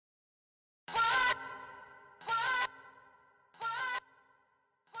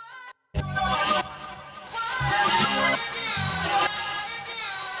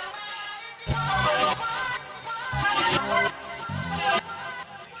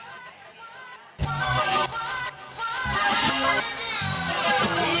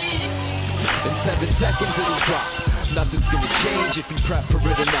In 7 seconds it'll drop. Nothing's gonna change if you prep for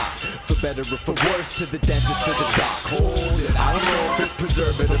it or not. For better or for worse, to the dentist or the doc. Hold it, I don't know if it's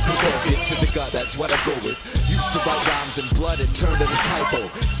preserve it or provoke it. To the gut, that's what I go with. Used to write rhymes in blood, it turned into typo.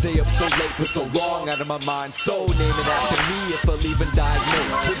 Stay up so late for so long, out of my mind. So name it after me if I leave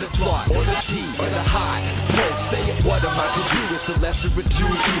diagnosed. To the slot, or the T, or the high post. Say it, what am I to do with the lesser of two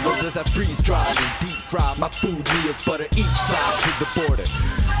evils? As I freeze dry and deep fry my food meals, butter each side to the border.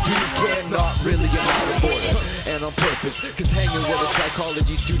 Dude cannot really amount of border. And on purpose, cause hanging with a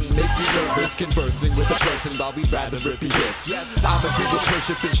psychology student makes me nervous. Conversing with a person while we'd rather it be this. I'ma do a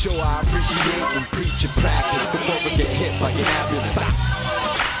push-up and show I appreciate and preach and practice before we get hit by an ambulance.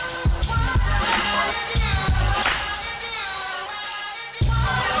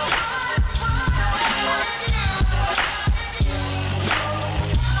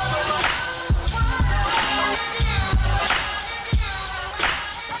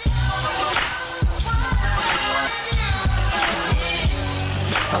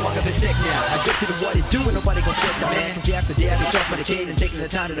 How long I've been sick now, addicted to what it do and nobody gon' save the man. Cause day after day I be self-medicating, taking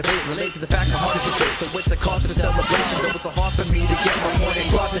the time to debate, relate to the fact my heart is a stake. So what's the cost of the celebration? Though it's so hard for me to get my morning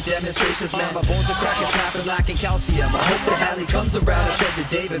cross the demonstrations, man. My bones are cracking, snapping, lacking calcium. I hope that Hallie comes around and said to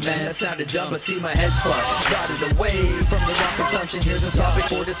David, man, that sounded dumb, but see my head's fucked. Rotted away from the rock consumption, here's a topic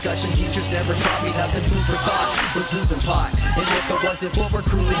for discussion. Teachers never taught me nothing, food for thought was losing pot. And if it wasn't for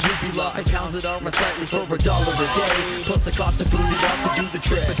recruiting, you'd be lost. I pounds it on my slightly for $1 a day, plus the cost of food enough to do the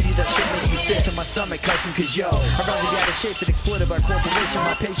trip. I see that shit make me sick to my stomach cussing, cause yo, I'd rather be out of shape than exploited by corporation.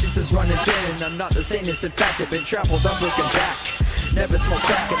 My patience is running thin and I'm not the sanest. In fact, I've been traveled, I'm looking back. Never smoke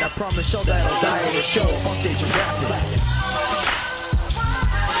crack and I promise y'all that I'll die at a show on stage and rap it.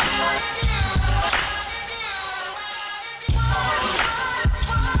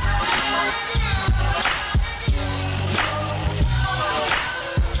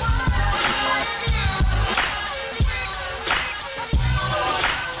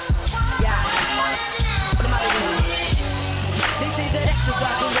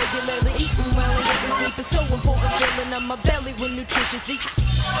 Exercising regularly, eating well and getting sleep is so important. Filling up my belly with nutritious eats,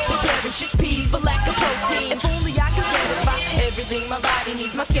 preparing chickpeas for lack of protein. If only I could satisfy everything my body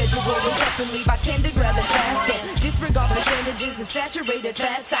needs. My schedule is up and leave. I tend to grab it fast and disregard percentages of saturated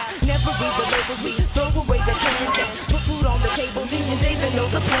fats. I never read the labels, we throw away the cans and put food on the table. Me and David know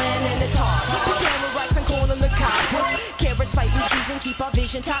the plan and it's hard. Preparing rice and corn on the cob with carrots slightly seasoned, keep our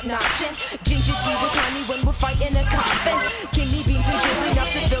vision top notch. And ginger tea with honey when we're fighting a coffin. Kidney beans and chili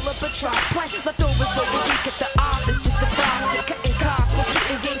enough to fill up a truck. Plant leftovers for a week at the office just to frost it, cutting costs. We're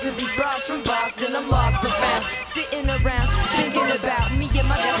spitting games to these bras from Boston. I'm lost, profound, sitting around thinking about me and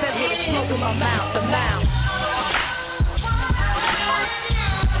my deathbed with a smoke in my mouth.